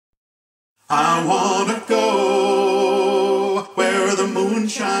I wanna go where the moon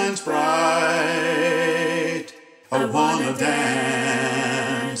shines bright. I wanna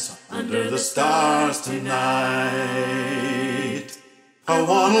dance under the stars tonight. I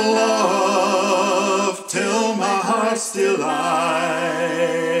wanna love till my heart's delight.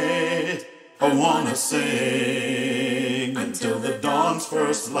 I wanna sing until the dawn's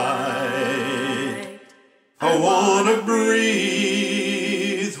first light. I wanna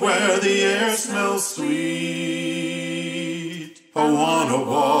breathe where the air smells sweet. I wanna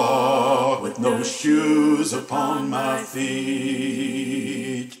walk with no shoes upon my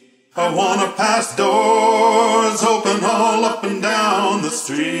feet. I wanna pass doors open all up and down the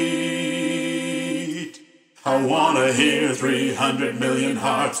street. I wanna hear 300 million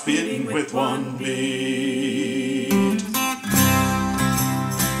hearts beating with one beat.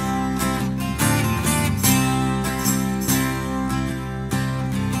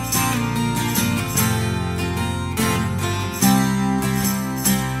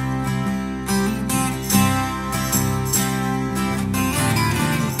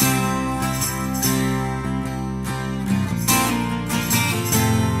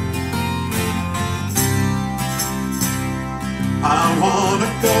 I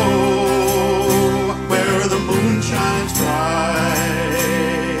wanna go where the moon shines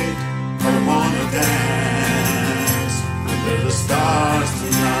bright. I wanna dance under the stars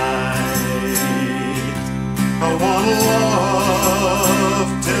tonight. I wanna love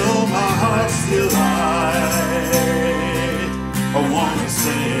till my heart's delight. I wanna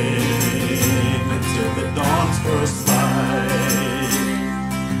sing until the dawn's first light.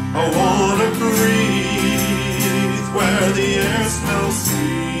 I wanna breathe where the air smells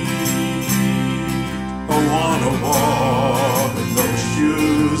sweet. I wanna walk with no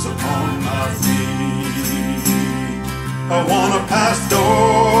shoes upon my feet. I wanna pass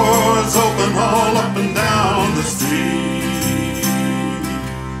doors open all up and down the street.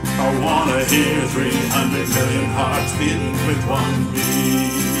 I wanna hear 300 million hearts beating with one beat.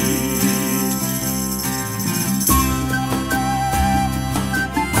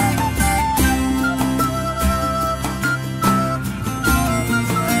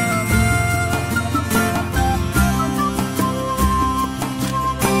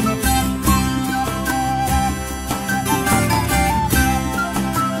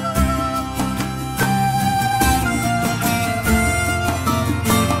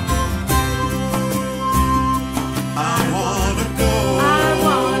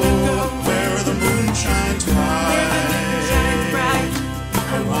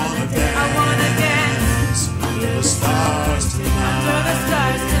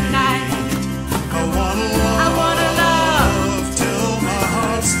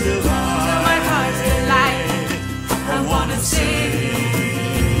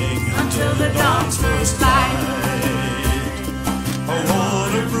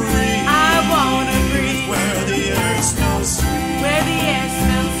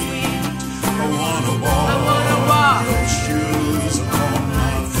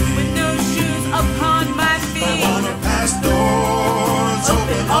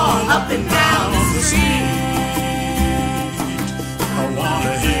 Up and down the street. I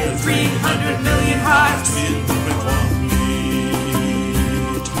wanna hear 300 million hearts beating with one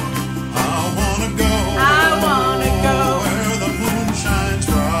beat. I wanna go where the moon shines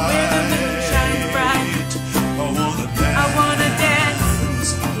bright. I wanna dance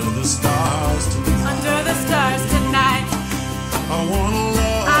under the stars tonight. I wanna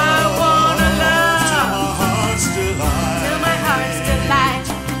love till my heart's delight.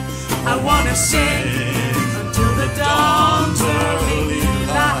 I wanna sing